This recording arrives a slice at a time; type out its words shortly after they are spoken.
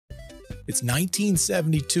It's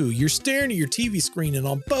 1972. You're staring at your TV screen, and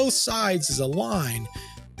on both sides is a line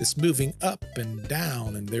that's moving up and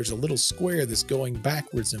down, and there's a little square that's going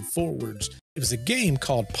backwards and forwards. It was a game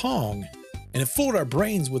called Pong, and it fooled our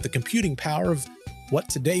brains with the computing power of what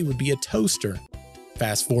today would be a toaster.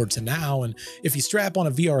 Fast forward to now, and if you strap on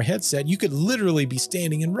a VR headset, you could literally be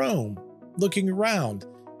standing in Rome, looking around,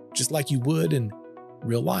 just like you would in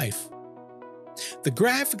real life. The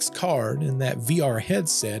graphics card in that VR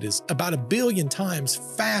headset is about 1 billion times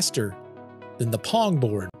faster than the Pong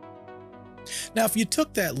board. Now, if you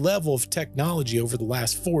took that level of technology over the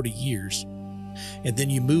last 40 years, and then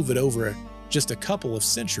you move it over just a couple of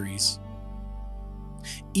centuries,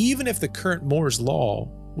 even if the current Moore's law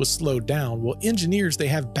was slowed down, well, engineers, they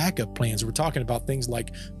have backup plans. We're talking about things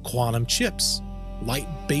like quantum chips,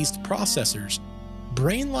 light-based processors,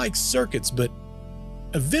 brain-like circuits, but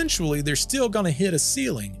eventually they're still going to hit a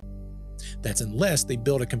ceiling. That's unless they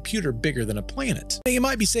build a computer bigger than a planet. Now, you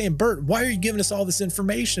might be saying, Bert, why are you giving us all this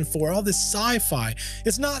information for, all this sci-fi?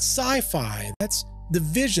 It's not sci-fi. That's the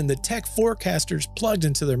vision that tech forecasters plugged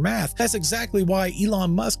into their math. That's exactly why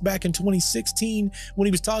Elon Musk back in 2016, when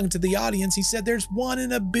he was talking to the audience, he said there's 1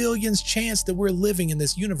 in a billion's chance that we're living in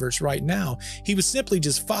this universe right now. He was simply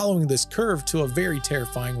just following this curve to a very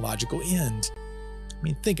terrifying logical end. I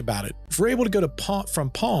mean, think about it. If we're able to go to from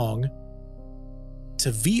Pong to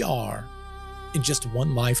VR in just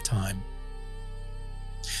one lifetime,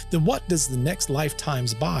 then what does the next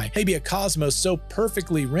lifetimes buy? Maybe a cosmos so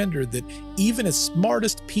perfectly rendered that even as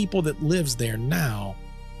smartest people that lives there now,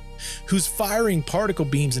 who's firing particle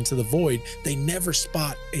beams into the void, they never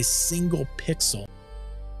spot a single pixel.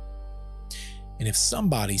 And if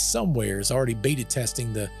somebody somewhere is already beta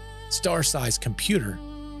testing the star-sized computer,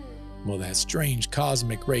 well, that strange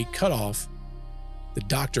cosmic ray cutoff that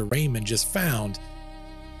Dr. Raymond just found,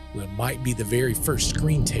 well, it might be the very first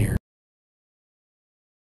screen tear